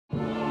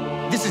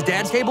This is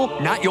Dad's table,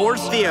 not yours.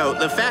 Theo,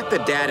 the fact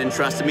that Dad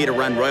entrusted me to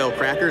run Royal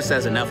Crackers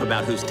says enough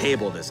about whose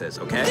table this is,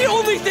 okay? The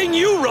only thing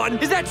you run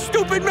is that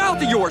stupid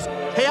mouth of yours.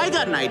 Hey, I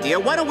got an idea.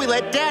 Why don't we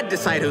let Dad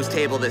decide whose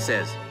table this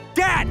is?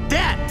 Dad!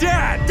 Dad!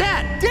 Dad!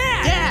 Dad! Dad!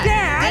 Dad! Dad!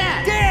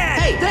 Dad! Dad!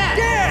 Hey, Dad!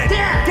 Dad!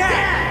 Dad!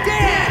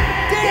 Dad!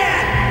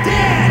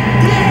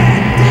 Dad!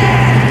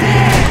 Dad!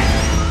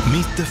 Dad!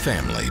 Meet the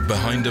family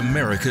behind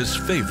America's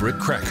favorite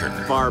cracker.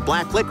 Our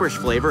black licorice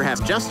flavor has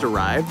just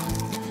arrived.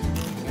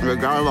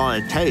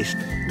 Regardless of taste,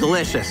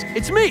 delicious.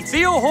 It's me,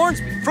 Theo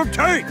Hornsby, from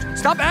Tate.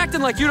 Stop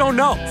acting like you don't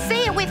know.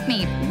 Say it with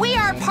me. We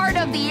are part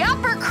of the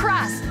upper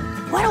crust.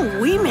 Why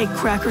don't we make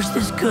crackers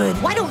this good?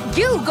 Why don't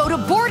you go to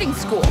boarding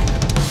school?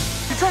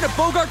 You trying to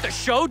bogart the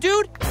show,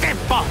 dude?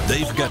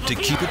 They've got to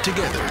keep it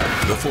together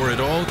before it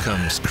all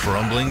comes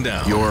crumbling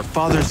down. Your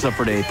father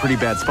suffered a pretty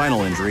bad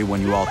spinal injury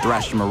when you all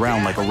thrashed him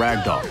around like a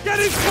rag doll. Get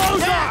his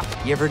clothes off!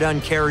 You ever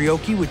done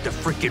karaoke with the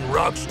freaking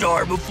rock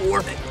star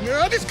before?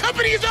 This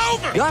company is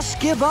over! Just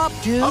give up,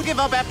 dude. I'll give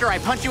up after I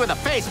punch you in the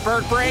face,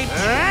 bird brain.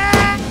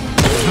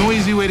 There's no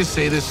easy way to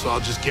say this, so I'll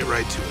just get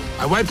right to it.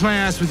 I wiped my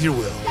ass with your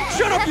will.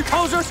 Shut up, you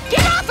posers!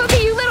 Get off of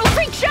me, you little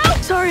freak show!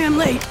 Sorry I'm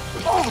late.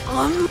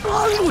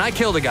 I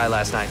killed a guy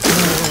last night.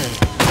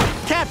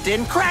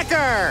 Captain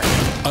Cracker!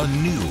 A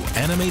new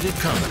animated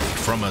comedy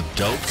from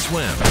Adult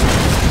Swim.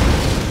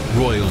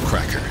 Royal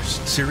Crackers.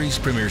 Series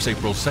premieres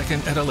April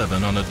 2nd at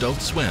 11 on Adult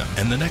Swim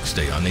and the next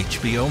day on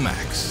HBO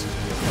Max.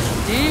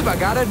 Steve, I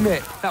gotta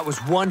admit, that was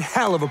one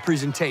hell of a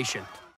presentation.